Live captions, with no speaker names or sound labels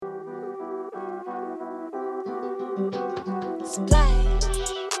Splash,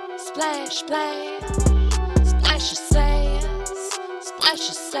 splash, splash, splash your sass, splash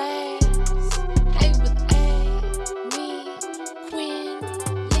your sass. Hey with Amy, Quinn,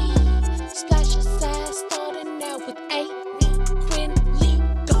 Lee, splash your sass. Starting out with Amy, Quinn, Lee,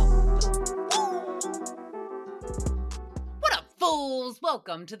 go. What up, fools?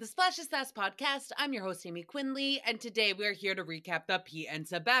 Welcome to the Splash of Sass podcast. I'm your host, Amy Quinley, and today we're here to recap the Pete and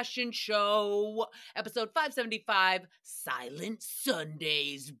Sebastian show, episode 575, Silent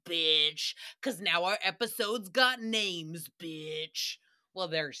Sundays, bitch. Because now our episodes got names, bitch. Well,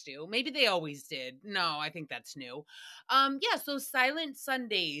 theirs do. Maybe they always did. No, I think that's new. So Silent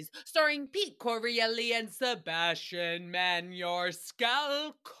Sundays, starring Pete Corrielli and Sebastian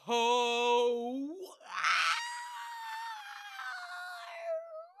Maniscalco.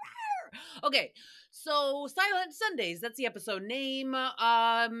 Okay, so Silent Sundays, that's the episode name.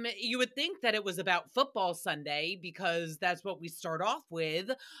 You would think that it was about football Sunday because that's what we start off with.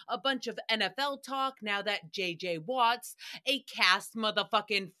 A bunch of NFL talk now that JJ Watt's a cast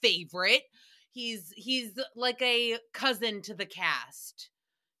motherfucking favorite. He's like a cousin to the cast.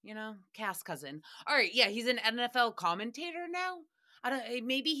 You know, cast cousin. All right, yeah, he's an NFL commentator now. I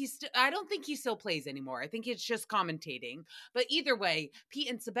don't think he still plays anymore. I think it's just commentating. But either way, Pete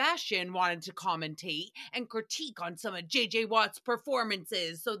and Sebastian wanted to commentate and critique on some of JJ Watt's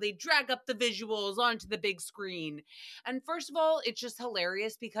performances. So they drag up the visuals onto the big screen. And first of all, it's just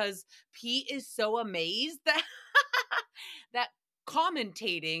hilarious because Pete is so amazed that that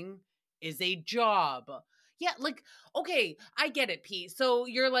commentating is a job. Yeah, like, okay, I get it, Pete. So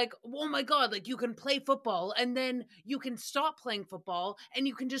you're like, oh my God, like you can play football and then you can stop playing football and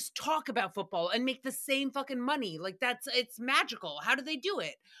you can just talk about football and make the same fucking money. Like it's magical. How do they do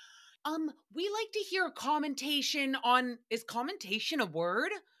it? We like to hear commentation on, is commentation a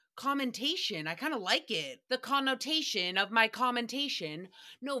word? Commentation. I kind of like it. The connotation of my commentation.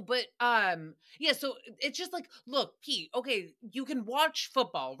 No, but yeah, so it's just like, look, Pete, okay, you can watch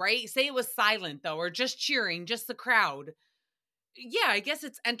football, right? Say it was silent though, or just cheering, just the crowd. Yeah, I guess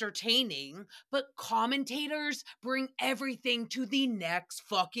it's entertaining, but commentators bring everything to the next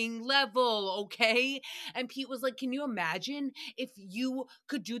fucking level, okay? And Pete was like, can you imagine if you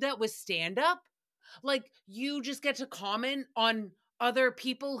could do that with stand-up? Like, you just get to comment on other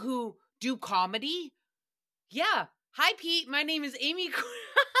people who do comedy? Yeah. Hi, Pete. My name is Amy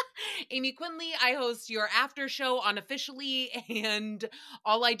Amy Quinley. I host your after show unofficially, and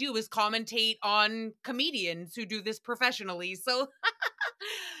all I do is commentate on comedians who do this professionally. So,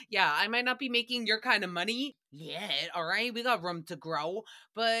 yeah, I might not be making your kind of money yet. All right, we got room to grow,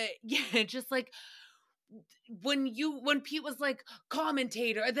 but yeah, just like when Pete was like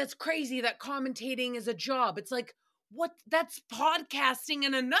commentator, that's crazy that commentating is a job. It's like, what? That's podcasting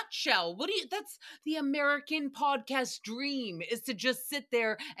in a nutshell. That's the American podcast dream, is to just sit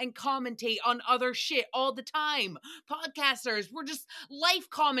there and commentate on other shit all the time. Podcasters, we're just life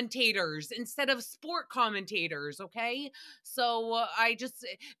commentators instead of sport commentators, okay? So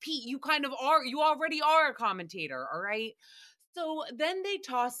Pete, you already are a commentator, all right? So then they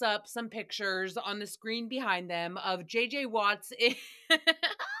toss up some pictures on the screen behind them of JJ Watts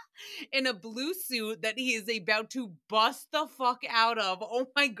in a blue suit that he is about to bust the fuck out of. Oh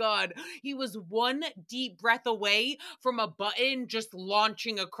my God. He was one deep breath away from a button just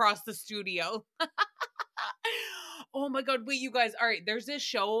launching across the studio. Oh my God, wait, you guys. All right, there's this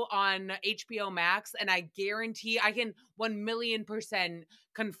show on HBO Max, and I guarantee I can 1,000,000%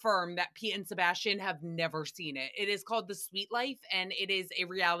 confirm that Pete and Sebastian have never seen it. It is called The Sweet Life, and it is a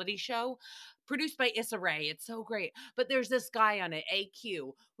reality show produced by Issa Rae. It's so great. But there's this guy on it,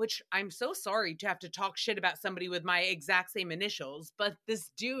 AQ, which I'm so sorry to have to talk shit about somebody with my exact same initials. But this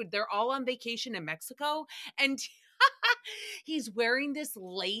dude, they're all on vacation in Mexico, and he's wearing this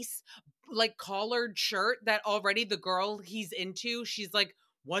lace like collared shirt that already the girl he's into, she's like,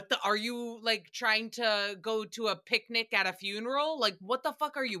 are you like trying to go to a picnic at a funeral? Like, what the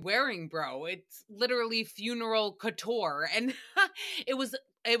fuck are you wearing, bro? It's literally funeral couture. And it was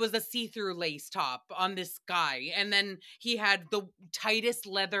a see-through lace top on this guy. And then he had the tightest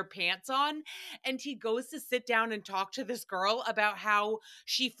leather pants on. And he goes to sit down and talk to this girl about how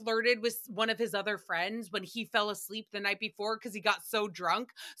she flirted with one of his other friends when he fell asleep the night before because he got so drunk.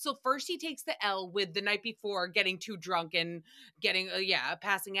 So first he takes the L with the night before getting too drunk and getting,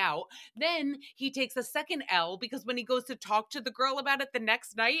 passing out. Then he takes a second L because when he goes to talk to the girl about it the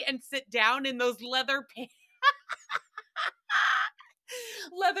next night and sit down in those leather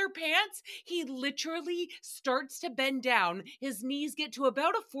pants, he literally starts to bend down. His knees get to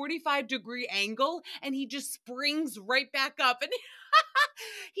about a 45-degree angle and he just springs right back up. And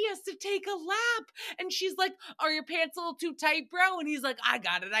He has to take a lap. And she's like, are your pants a little too tight, bro? And he's like, I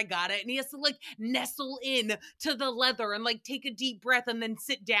got it. And he has to like nestle in to the leather and like take a deep breath and then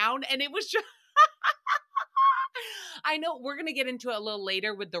sit down. And it was just, I know we're going to get into it a little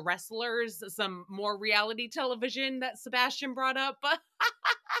later with the wrestlers, some more reality television that Sebastian brought up.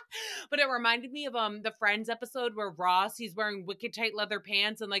 But it reminded me of the Friends episode where Ross, he's wearing wicked tight leather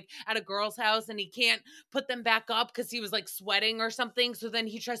pants and like at a girl's house and he can't put them back up because he was like sweating or something. So then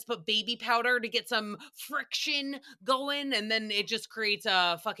he tries to put baby powder to get some friction going and then it just creates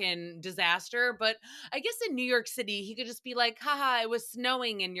a fucking disaster. But I guess in New York City, he could just be like, haha, it was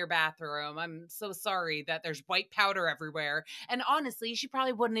snowing in your bathroom. I'm so sorry that there's white powder everywhere. And honestly, she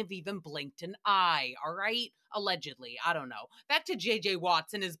probably wouldn't have even blinked an eye, all right? Allegedly. I don't know. Back to JJ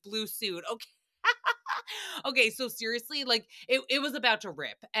Watts in his blue suit. Okay. Okay, so seriously, like it was about to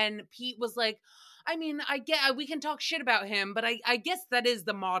rip. And Pete was like, I mean, I get we can talk shit about him, but I guess that is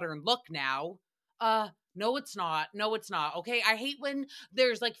the modern look now. No, it's not. No, it's not. Okay. I hate when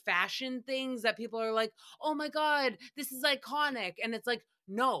there's like fashion things that people are like, oh my God, this is iconic. And it's like,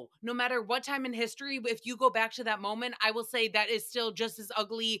 no matter what time in history, if you go back to that moment, I will say that is still just as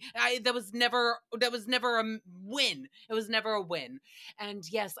ugly. That was never a win. It was never a win. And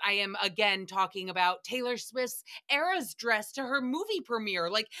yes, I am again talking about Taylor Swift's Eras dress to her movie premiere.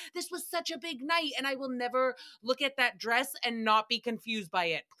 Like this was such a big night and I will never look at that dress and not be confused by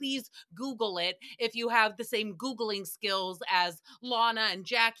it. Please Google it if you have the same Googling skills as Lana and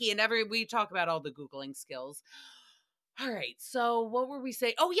Jackie and we talk about all the Googling skills. All right. So what were we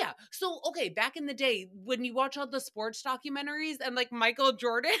saying? Oh yeah. So okay, back in the day when you watch all the sports documentaries and like Michael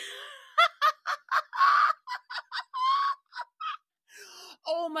Jordan.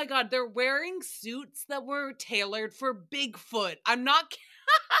 Oh my God, they're wearing suits that were tailored for Bigfoot. I'm not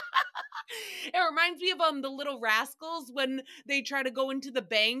It reminds me of the Little Rascals when they try to go into the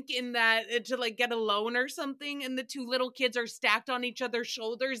bank in that to like get a loan or something and the two little kids are stacked on each other's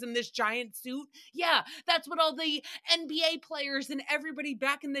shoulders in this giant suit. Yeah, that's what all the NBA players and everybody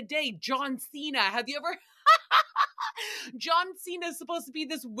back in the day, John Cena. Have you ever John Cena is supposed to be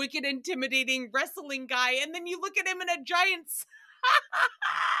this wicked intimidating wrestling guy and then you look at him in a giant suit.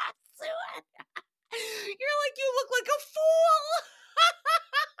 You're like, you look like a fool.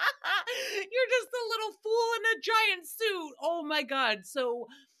 You're just a little fool in a giant suit. Oh my God. So,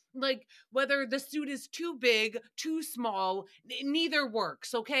 like, whether the suit is too big, too small, neither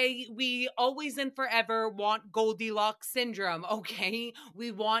works, okay? We always and forever want Goldilocks syndrome, okay?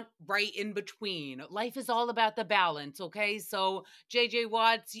 We want right in between. Life is all about the balance, okay? So, JJ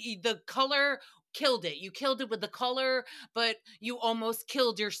Watts, the color killed it. You killed it with the color, but you almost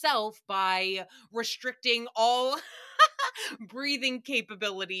killed yourself by restricting all breathing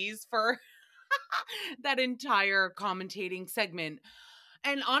capabilities for that entire commentating segment.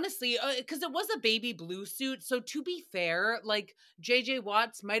 And honestly, because it was a baby blue suit, so to be fair, like JJ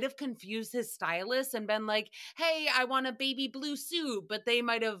Watts might have confused his stylist and been like, hey, I want a baby blue suit, but they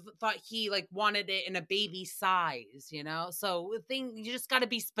might have thought he like wanted it in a baby size, you know? So you just got to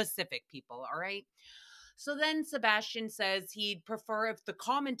be specific, people, all right? So then Sebastian says he'd prefer if the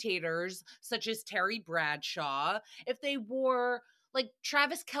commentators, such as Terry Bradshaw, if they wore like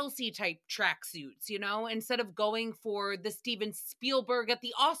Travis Kelce type tracksuits, you know, instead of going for the Steven Spielberg at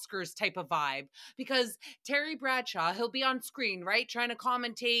the Oscars type of vibe. Because Terry Bradshaw, he'll be on screen, right? Trying to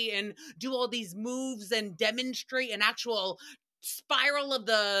commentate and do all these moves and demonstrate an actual spiral of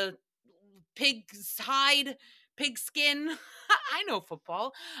the pig's hide, pig skin. I know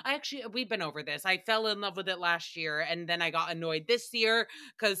football. We've been over this. I fell in love with it last year and then I got annoyed this year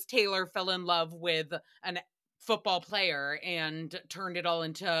because Taylor fell in love with an football player and turned it all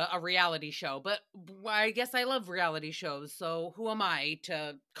into a reality show. But I guess I love reality shows, so who am I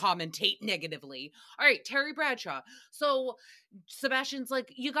to commentate negatively? All right, Terry Bradshaw. So Sebastian's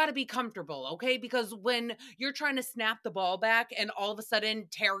like, you got to be comfortable, okay? Because when you're trying to snap the ball back and all of a sudden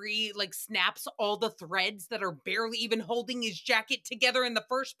Terry like snaps all the threads that are barely even holding his jacket together in the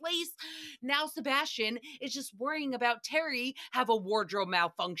first place, now Sebastian is just worrying about Terry have a wardrobe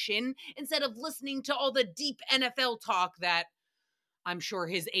malfunction instead of listening to all the deep NFL talk that I'm sure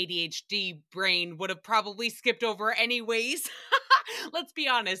his ADHD brain would have probably skipped over anyways. Let's be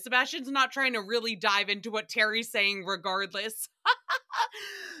honest, Sebastian's not trying to really dive into what Terry's saying regardless.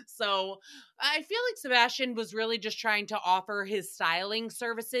 So I feel like Sebastian was really just trying to offer his styling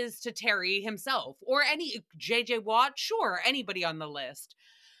services to Terry himself or any JJ Watt, sure, anybody on the list.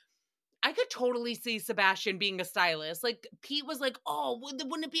 I could totally see Sebastian being a stylist. Like Pete was like, "Oh,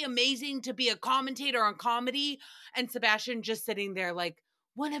 wouldn't it be amazing to be a commentator on comedy?" And Sebastian just sitting there like,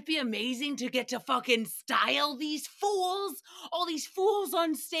 Wouldn't it be amazing to get to fucking style these fools? All these fools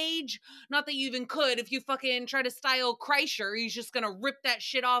on stage. Not that you even could. If you fucking try to style Kreischer, he's just gonna rip that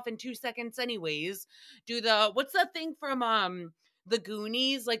shit off in 2 seconds anyways. Do the, what's that thing from the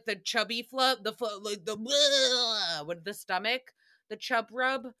Goonies? Like the chubby flub, like the with the stomach, the chub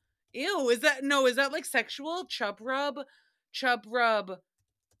rub. Ew, is that, no, is that like sexual? Chub rub,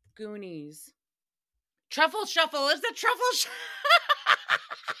 Goonies. Truffle shuffle. Is the truffle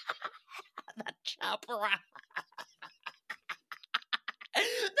the chub rub.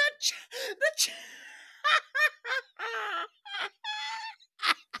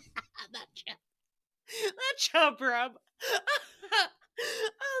 The chub rub.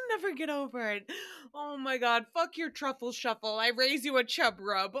 I'll never get over it. Oh my god, fuck your truffle shuffle. I raise you a chub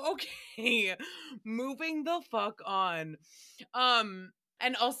rub. Okay. Moving the fuck on.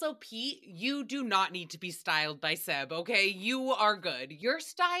 And also, Pete, you do not need to be styled by Seb, okay? You are good. Your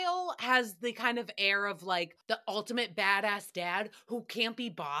style has the kind of air of like the ultimate badass dad who can't be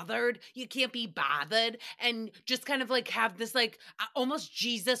bothered. You can't be bothered. And just kind of like have this like almost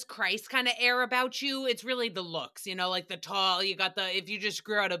Jesus Christ kind of air about you. It's really the looks, you know, like the tall, you got the, if you just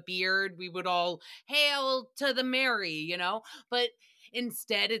grew out a beard, we would all hail to the Mary, you know? But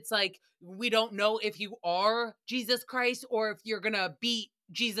instead, it's like, we don't know if you are Jesus Christ or if you're gonna beat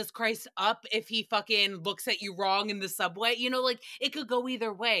Jesus Christ up if he fucking looks at you wrong in the subway. You know, like, it could go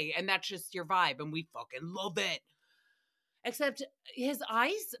either way, and that's just your vibe, and we fucking love it. Except his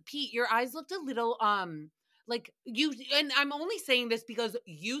eyes, Pete, your eyes looked a little, like you, and I'm only saying this because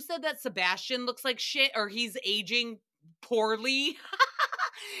you said that Sebastian looks like shit or he's aging poorly.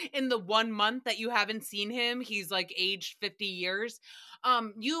 In the 1 month that you haven't seen him, he's like aged 50 years.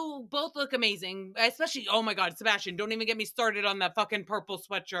 You both look amazing, especially, oh my god, Sebastian, don't even get me started on that fucking purple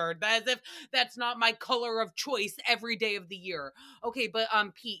sweatshirt, as if that's not my color of choice every day of the year. Okay, but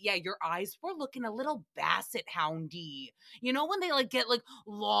Pete, yeah, your eyes were looking a little basset houndy. You know when they like get like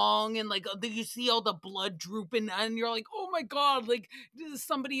long and like you see all the blood drooping and you're like, oh my god, like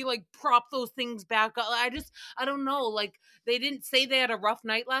somebody like prop those things back up. I don't know, like they didn't say they had a rough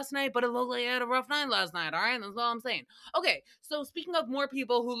night last night, but it looked like they had a rough night last night. All right, that's all I'm saying. Okay, so speaking of more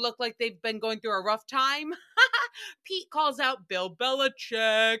people who look like they've been going through a rough time, Pete calls out Bill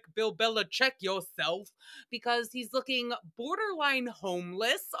Belichick. Bill Belichick yourself, because he's looking borderline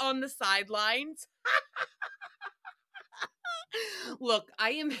homeless on the sidelines. Look,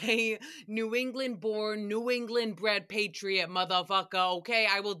 I am a New England born, New England bred patriot, motherfucker, okay?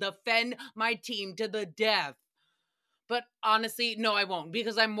 I will defend my team to the death. But honestly, no, I won't,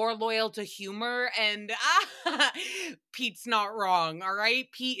 because I'm more loyal to humor, and Pete's not wrong, all right?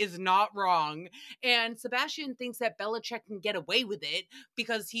 Pete is not wrong. And Sebastian thinks that Belichick can get away with it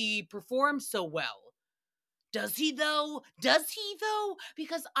because he performs so well. Does he though? Does he though?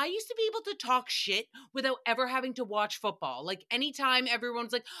 Because I used to be able to talk shit without ever having to watch football. Like anytime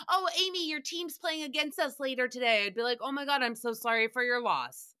everyone's like, "Oh, Amy, your team's playing against us later today," I'd be like, "Oh my god, I'm so sorry for your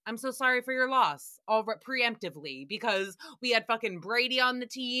loss. I'm so sorry for your loss." All preemptively, because we had fucking Brady on the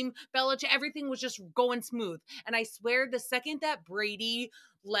team, Belichick, everything was just going smooth. And I swear, the second that Brady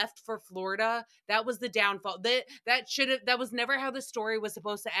left for Florida, that was the downfall. That was never how the story was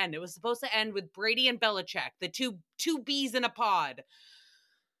supposed to end. It was supposed to end with Brady and Belichick, the two bees in a pod.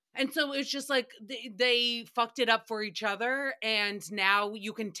 And so it's just like they fucked it up for each other, and now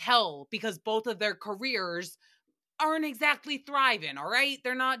you can tell because both of their careers aren't exactly thriving, all right?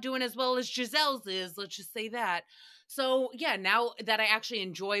 They're not doing as well as Giselle's is, let's just say that. So, yeah, now that I actually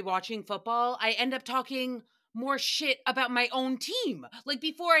enjoy watching football, I end up talking more shit about my own team. Like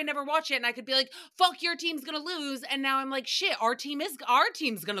before I never watch it and I could be like, fuck, your team's gonna lose, and now I'm like, shit, our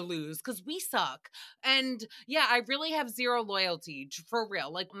team's gonna lose because we suck. And yeah, I really have zero loyalty, for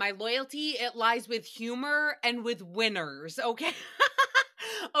real. Like my loyalty, it lies with humor and with winners, okay?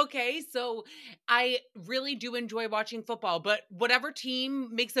 Okay, so I really do enjoy watching football, but whatever team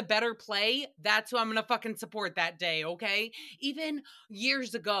makes a better play, that's who I'm gonna fucking support that day, okay? Even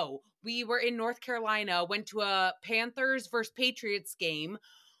years ago, we were in North Carolina, went to a Panthers versus Patriots game.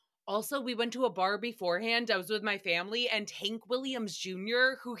 Also, we went to a bar beforehand. I was with my family, and Hank Williams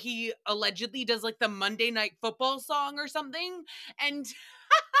Jr., who he allegedly does like the Monday Night Football song or something, and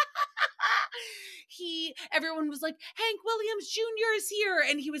everyone was like, Hank Williams Jr. is here,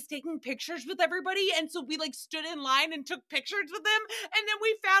 and he was taking pictures with everybody, and so we like stood in line and took pictures with him, and then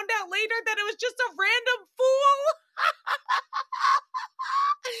we found out later that it was just a random fool.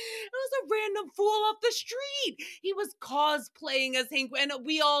 It was a random fool off the street. He was cosplaying as Hank, and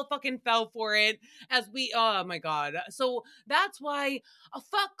we all fucking fell for it as we, oh my God. So that's why,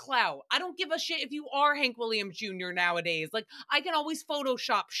 fuck clout. I don't give a shit if you are Hank Williams Jr. nowadays. Like, I can always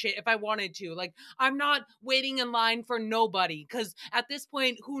Photoshop shit if I wanted to. Like, I'm not waiting in line for nobody, because at this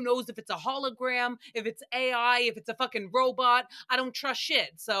point, who knows if it's a hologram, if it's AI, if it's a fucking robot. I don't trust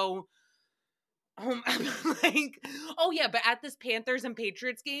shit. So, like, oh yeah, but at this Panthers and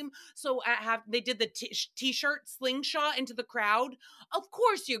Patriots game, so at half they did the t-shirt slingshot into the crowd. Of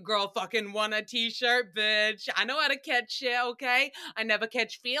course, your girl fucking won a t-shirt, bitch. I know how to catch shit. Okay, I never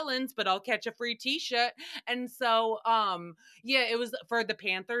catch feelings, but I'll catch a free t-shirt. And so, yeah, it was for the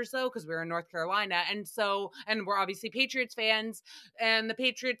Panthers though, because we were in North Carolina, and so, and we're obviously Patriots fans, and the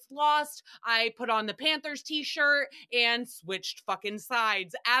Patriots lost. I put on the Panthers t-shirt and switched fucking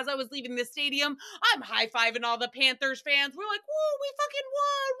sides as I was leaving the stadium. I'm high-fiving all the Panthers fans. We're like, woo, we fucking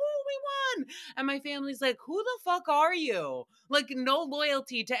won. Woo, we won. And my family's like, who the fuck are you? Like, no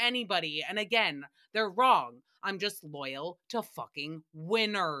loyalty to anybody. And again, they're wrong. I'm just loyal to fucking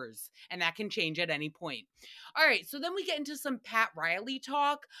winners. And that can change at any point. All right, so then we get into some Pat Riley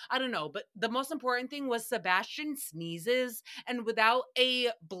talk. I don't know, but the most important thing was Sebastian sneezes, and without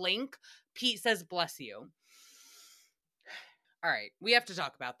a blink, Pete says, bless you. All right, we have to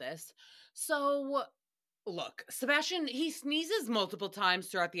talk about this. So, look, Sebastian, he sneezes multiple times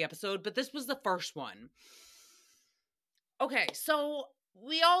throughout the episode, but this was the first one. Okay, so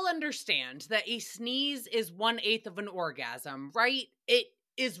we all understand that a sneeze is 1/8 of an orgasm, right? It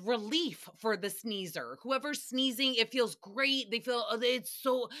is relief for the sneezer. Whoever's sneezing, it feels great. They feel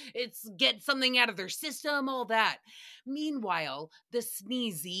it's get something out of their system, all that. Meanwhile, the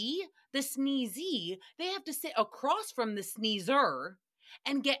sneezee, they have to sit across from the sneezer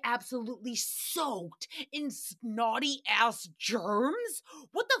and get absolutely soaked in snotty ass germs?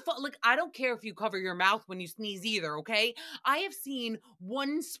 What the fuck? Like, I don't care if you cover your mouth when you sneeze either, okay? I have seen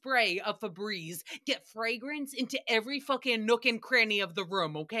one spray of Febreze get fragrance into every fucking nook and cranny of the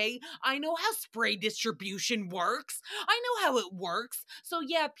room, okay? I know how spray distribution works. I know how it works. So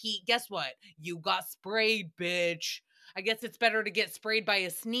yeah, Pete, guess what? You got sprayed, bitch. I guess it's better to get sprayed by a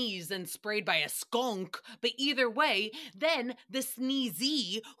sneeze than sprayed by a skunk. But either way, then the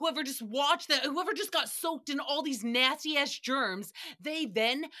sneezee, whoever just got soaked in all these nasty ass germs, they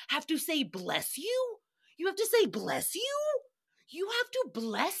then have to say bless you? You have to say bless you? You have to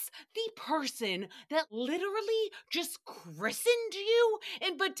bless the person that literally just christened you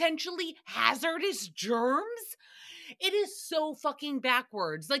in potentially hazardous germs? It is so fucking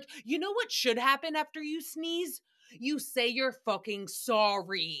backwards. Like, you know what should happen after you sneeze? You say you're fucking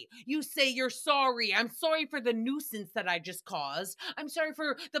sorry. You say you're sorry. I'm sorry for the nuisance that I just caused. I'm sorry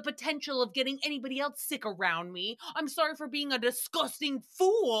for the potential of getting anybody else sick around me. I'm sorry for being a disgusting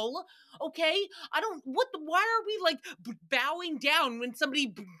fool. Okay? Why are we like bowing down when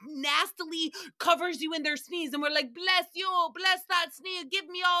somebody nastily covers you in their sneeze and we're like, bless you, bless that sneeze, give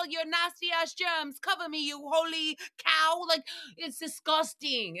me all your nasty ass germs, cover me, you holy cow. Like, it's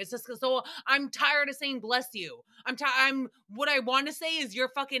disgusting. It's just so I'm tired of saying bless you. What I want to say is you're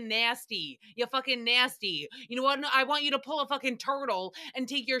fucking nasty. You're fucking nasty. You know what? I want you to pull a fucking turtle and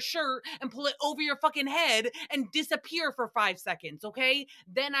take your shirt and pull it over your fucking head and disappear for 5 seconds, okay?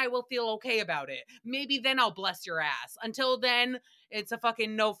 Then I will feel okay about it. Maybe then I'll bless your ass. Until then, it's a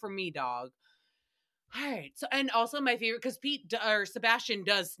fucking no for me, dog. All right. So, and also my favorite, because Sebastian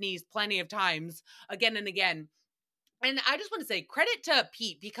does sneeze plenty of times, again and again. And I just want to say credit to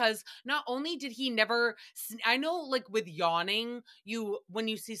Pete, because not only did he never, I know like with yawning, when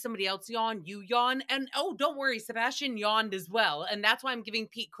you see somebody else yawn, you yawn. And oh, don't worry, Sebastian yawned as well. And that's why I'm giving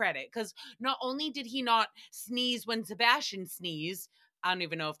Pete credit, because not only did he not sneeze when Sebastian sneezed, I don't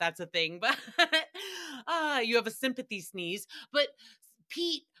even know if that's a thing, but you have a sympathy sneeze, but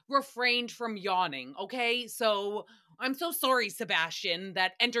Pete refrained from yawning, okay? So I'm so sorry, Sebastian,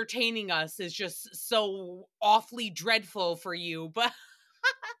 that entertaining us is just so awfully dreadful for you, but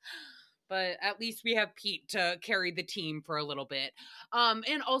but at least we have Pete to carry the team for a little bit.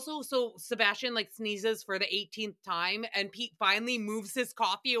 And also, so Sebastian like sneezes for the 18th time, and Pete finally moves his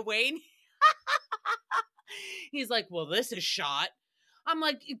coffee away, and he's like, well, this is shot. I'm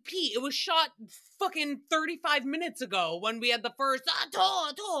like, Pete, it was shot fucking 35 minutes ago when we had the first,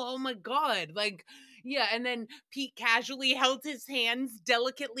 oh my God. Like, yeah. And then Pete casually held his hands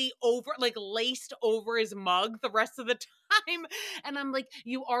delicately over, like laced over his mug the rest of the time. time. And I'm like,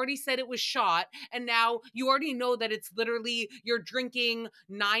 you already said it was shot. And now you already know that it's literally, you're drinking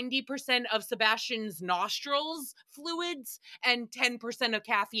 90% of Sebastian's nostrils fluids and 10% of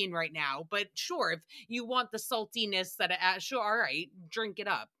caffeine right now. But sure, if you want the saltiness that sure, all right, drink it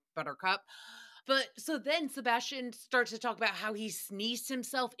up, buttercup. But so then Sebastian starts to talk about how he sneezed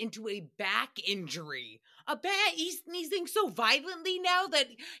himself into a back injury. He's sneezing so violently now that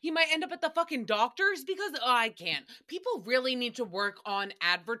he might end up at the fucking doctors because I can't. People really need to work on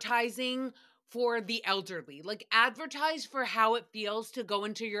advertising for the elderly. Like, advertise for how it feels to go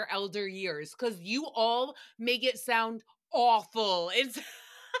into your elder years, because you all make it sound awful. It's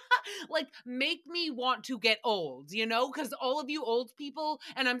like, make me want to get old, you know, because all of you old people,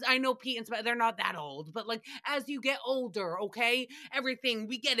 and I know Pete and they're not that old, but like, as you get older, okay, everything,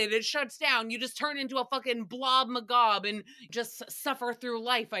 we get it, it shuts down, you just turn into a fucking blob magob and just suffer through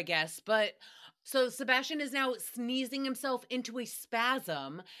life, I guess. But so Sebastian is now sneezing himself into a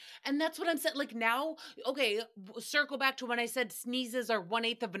spasm. And that's what I'm saying. Like, now, okay, circle back to when I said sneezes are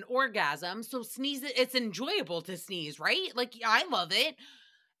 1/8 of an orgasm. So sneeze, it's enjoyable to sneeze, right? Like, I love it.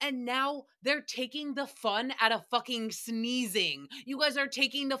 And now they're taking the fun out of fucking sneezing. You guys are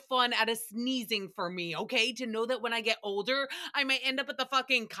taking the fun out of sneezing for me, okay? To know that when I get older, I might end up at the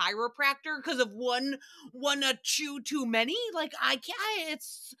fucking chiropractor because of one chew too many. Like, I can't.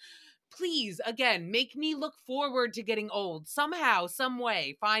 It's, please, again, make me look forward to getting old somehow, some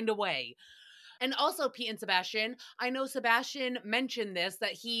way. Find a way. And also, Pete and Sebastian, I know Sebastian mentioned this,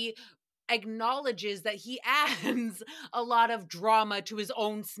 that he acknowledges that he adds a lot of drama to his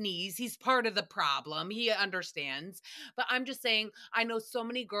own sneeze. He's part of the problem. He understands. But I'm just saying, I know so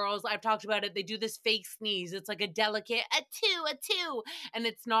many girls, I've talked about it, they do this fake sneeze. It's like a delicate, a two, and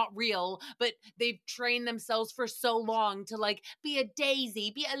it's not real, but they've trained themselves for so long to like be a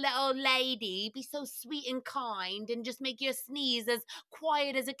daisy, be a little lady, be so sweet and kind, and just make your sneeze as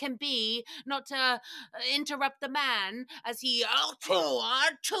quiet as it can be, not to interrupt the man as he,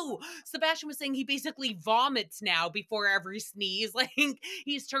 two. Sebastian was saying he basically vomits now before every sneeze. Like,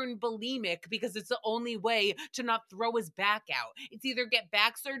 he's turned bulimic because it's the only way to not throw his back out. It's either get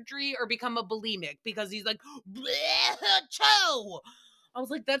back surgery or become a bulimic because he's like, two. I was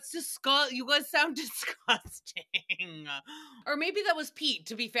like, that's disgusting. You guys sound disgusting. Or maybe that was Pete,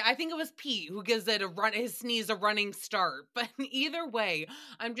 to be fair. I think it was Pete who gives it his sneeze a running start. But either way,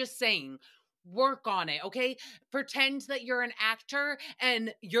 I'm just saying, work on it, okay? Pretend that you're an actor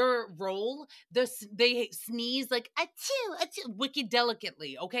and your role, they sneeze like achoo, wicked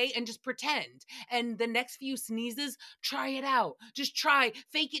delicately, okay? And just pretend. And the next few sneezes, try it out. Just try,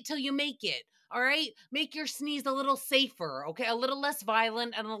 fake it till you make it. All right? Make your sneeze a little safer, okay? A little less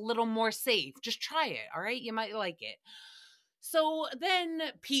violent and a little more safe. Just try it, all right? You might like it. So then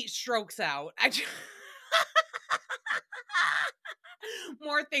Pete strokes out.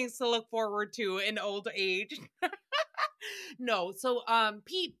 More things to look forward to in old age. No, so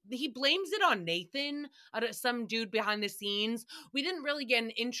Pete, he blames it on Nathan, some dude behind the scenes. We didn't really get an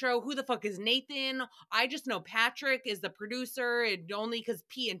intro. Who the fuck is Nathan? I just know Patrick is the producer, and only because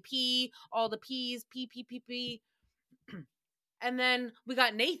P and P, all the P's, P. And then we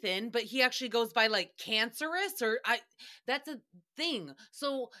got Nathan, but he actually goes by like cancerous, or that's a thing.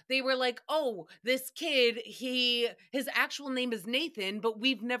 So they were like, oh, this kid, his actual name is Nathan, but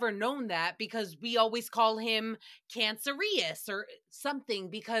we've never known that because we always call him Cancerous or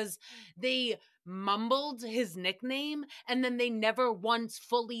something, because they mumbled his nickname and then they never once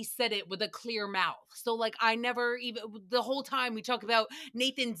fully said it with a clear mouth. So like, I never even, the whole time we talk about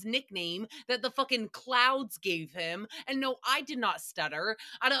Nathan's nickname that the fucking clouds gave him, and no, I did not stutter.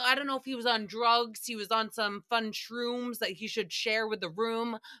 I don't know if he was on drugs, he was on some fun shrooms that he should share with the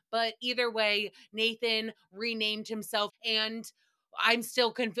room, but either way, Nathan renamed himself, and I'm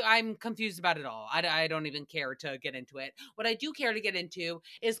still I'm confused about it all. I don't even care to get into it. What I do care to get into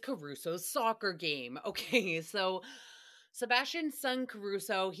is Caruso's soccer game. Okay, so Sebastian's son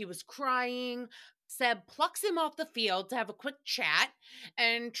Caruso, he was crying. Seb plucks him off the field to have a quick chat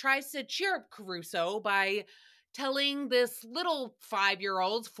and tries to cheer up Caruso by telling this little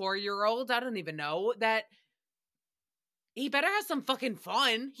 5-year-old, 4-year-old, I don't even know, that he better have some fucking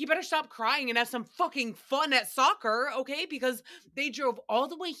fun. He better stop crying and have some fucking fun at soccer, okay? Because they drove all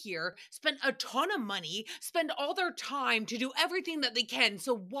the way here, spent a ton of money, spend all their time to do everything that they can.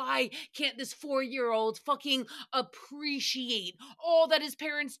 So why can't this 4-year-old fucking appreciate all that his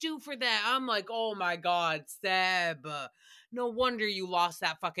parents do for them? I'm like, oh my God, Seb. No wonder you lost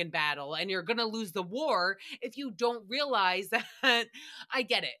that fucking battle, and you're gonna lose the war if you don't realize that. I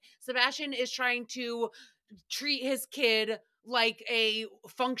get it. Sebastian is trying to treat his kid like a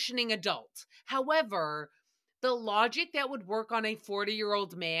functioning adult. However, The logic that would work on a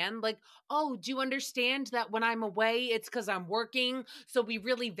 40-year-old man, like, oh, do you understand that when I'm away, it's because I'm working? So we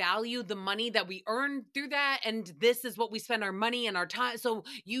really value the money that we earn through that. And this is what we spend our money and our time. So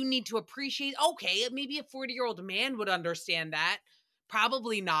you need to appreciate, okay, maybe a 40-year-old man would understand that.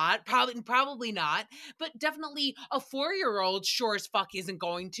 Probably not. Probably not. But definitely a 4-year-old sure as fuck isn't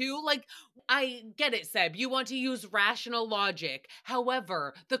going to. Like, I get it, Seb. You want to use rational logic.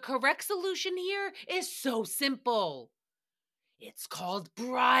 However, the correct solution here is so simple. It's called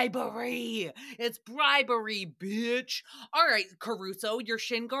bribery. It's bribery, bitch. All right, Caruso, your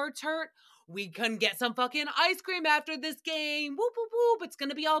shin guard's hurt. We can get some fucking ice cream after this game. Whoop, whoop, whoop. It's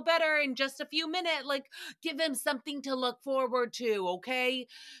going to be all better in just a few minutes. Like, give him something to look forward to, okay?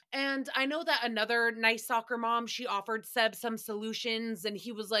 And I know that another nice soccer mom, she offered Seb some solutions, and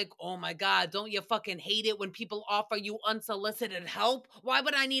he was like, oh my God, don't you fucking hate it when people offer you unsolicited help? Why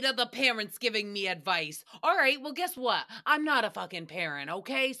would I need other parents giving me advice? All right, well, guess what? I'm not a fucking parent,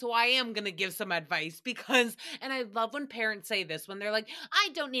 okay? So I am gonna give some advice because, and I love when parents say this, when they're like, I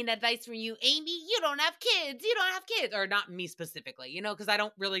don't need advice from you, Amy. You don't have kids. You don't have kids. Or not me specifically, because I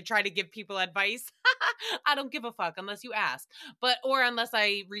don't really try to give people advice. I don't give a fuck unless you ask, or unless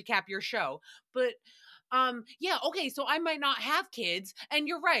I recap your show. But yeah, okay, so I might not have kids, and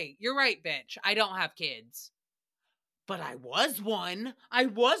you're right, bitch, I don't have kids. But I was one. I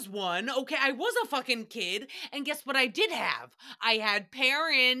was one. Okay, I was a fucking kid. And guess what I did have? I had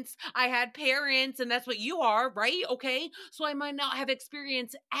parents. And that's what you are, right? Okay. So I might not have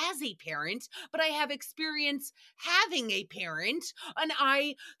experience as a parent, but I have experience having a parent. And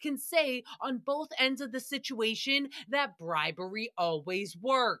I can say on both ends of the situation that bribery always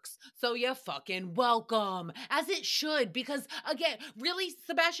works. So you're fucking welcome. As it should. Because again, really,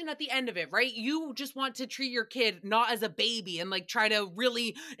 Sebastian, at the end of it, right? You just want to treat your kid not as a baby and like try to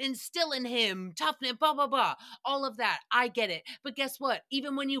really instill in him toughness, blah, blah, blah. All of that. I get it. But guess what?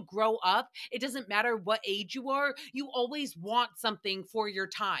 Even when you grow up, it doesn't matter what age you are, you always want something for your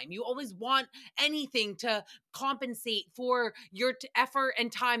time. You always want anything to compensate for your effort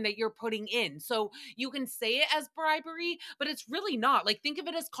and time that you're putting in. So you can say it as bribery, but it's really not. Like, think of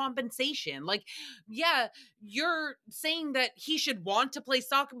it as compensation. Like, yeah, you're saying that he should want to play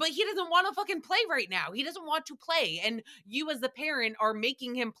soccer, but he doesn't want to fucking play right now. He doesn't want to play. And you as the parent are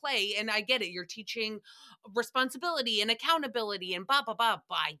making him play. And I get it. You're teaching responsibility and accountability and blah, blah, blah.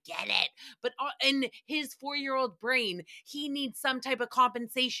 But I get it. But in his 4-year-old brain, he needs some type of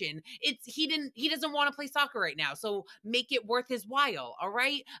compensation. He doesn't want to play soccer right now. So make it worth his while. All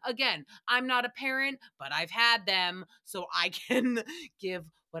right. Again, I'm not a parent, but I've had them. So I can give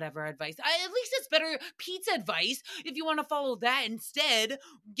whatever advice. At least it's better pizza advice. If you want to follow that instead,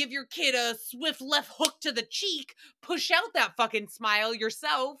 give your kid a swift left hook to the cheek, push out that fucking smile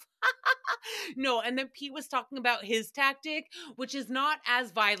yourself. No, and then Pete was talking about his tactic, which is not as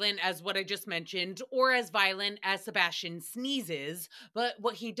violent as what I just mentioned, or as violent as Sebastian sneezes, but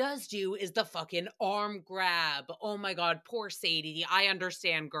what he does do is the fucking arm grab. Oh my God, poor Sadie. I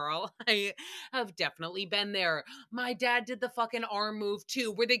understand, girl. I have definitely been there. My dad did the fucking arm move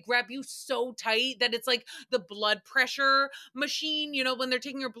too, where they grab you so tight that it's like the blood pressure machine, when they're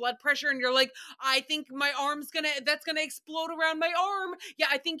taking your blood pressure and you're like, I think my that's gonna explode around my arm. Yeah,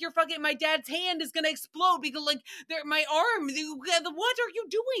 I think my dad's hand is gonna explode because like my arm, what are you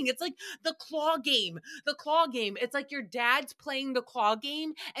doing? It's like the claw game. It's like your dad's playing the claw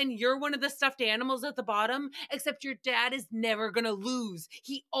game and you're one of the stuffed animals at the bottom, except your dad is never gonna lose.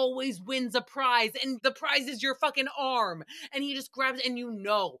 He always wins a prize, and the prize is your fucking arm. And he just grabs, and you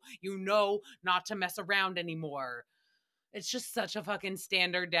know not to mess around anymore. It's just such a fucking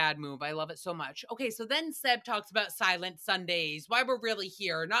standard dad move. I love it so much. Okay, so then Seb talks about silent Sundays. Why we're really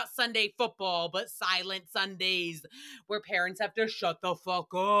here. Not Sunday football, but silent Sundays, where parents have to shut the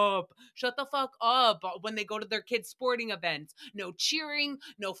fuck up. Shut the fuck up when they go to their kids' sporting events. No cheering,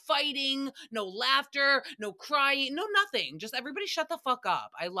 no fighting, no laughter, no crying, no nothing. Just everybody shut the fuck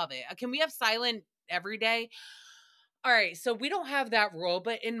up. I love it. Can we have silent every day? All right, so we don't have that rule,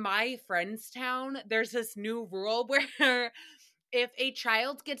 but in my friend's town, there's this new rule where if a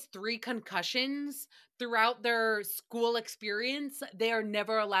child gets 3 concussions throughout their school experience, they are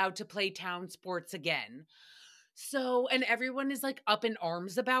never allowed to play town sports again. So, and everyone is like up in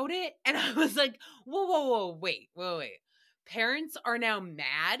arms about it. And I was like, whoa, wait. Parents are now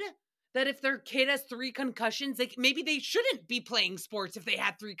mad that if their kid has 3 concussions, like maybe they shouldn't be playing sports if they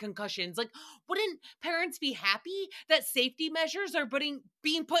had 3 concussions. Like, wouldn't parents be happy that safety measures are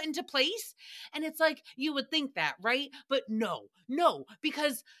being put into place? And it's like, you would think that, right? But no,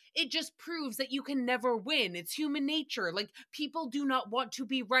 because it just proves that you can never win. It's human nature. Like, people do not want to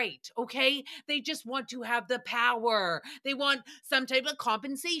be right, okay? They just want to have the power. They want some type of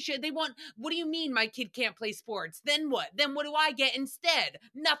compensation. They want, what do you mean my kid can't play sports? Then what? Then what do I get instead?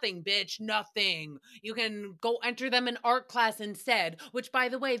 Nothing, bitch, nothing. You can go enter them in art class instead, which, by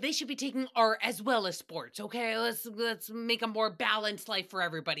the way, they should be taking art as well as sports, okay? Let's make a more balanced life for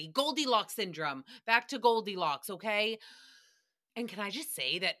everybody. Goldilocks syndrome. Back to Goldilocks, okay? And can I just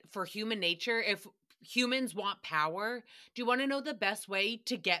say that for human nature, if humans want power, do you want to know the best way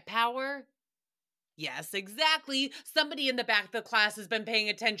to get power? Yes, exactly. Somebody in the back of the class has been paying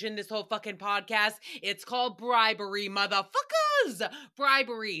attention this whole fucking podcast. It's called bribery, motherfuckers.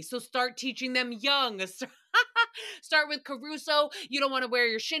 Bribery. So start teaching them young. Start with Caruso. You don't want to wear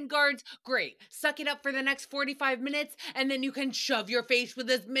your shin guards? Great. Suck it up for the next 45 minutes, and then you can shove your face with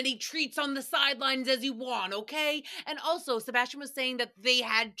as many treats on the sidelines as you want, okay? And also, Sebastian was saying that they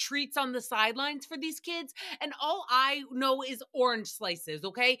had treats on the sidelines for these kids, and all I know is orange slices,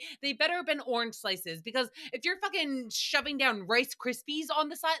 okay? They better have been orange slices, because if you're fucking shoving down Rice Krispies on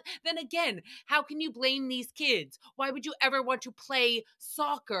the side, then again, how can you blame these kids? Why would you ever want to play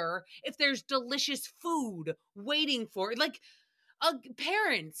soccer if there's delicious food waiting for it? Like,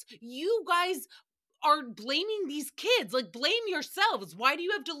 parents, you guys are blaming these kids. Like, blame yourselves. Why do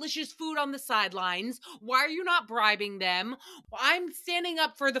you have delicious food on the sidelines? Why are you not bribing them? I'm standing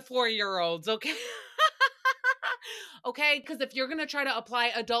up for the 4-year-olds, okay? Okay, because if you're going to try to apply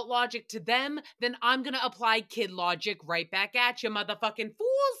adult logic to them, then I'm going to apply kid logic right back at you, motherfucking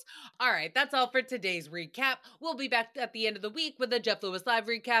fools. All right, that's all for today's recap. We'll be back at the end of the week with a Jeff Lewis live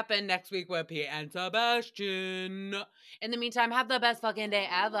recap, and next week with Pete and Sebastian. In the meantime, have the best fucking day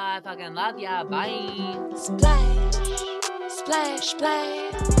ever. I fucking love ya. Bye. Splash, splash,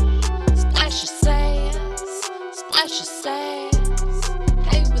 splash. Splash your sass. Splash your sass.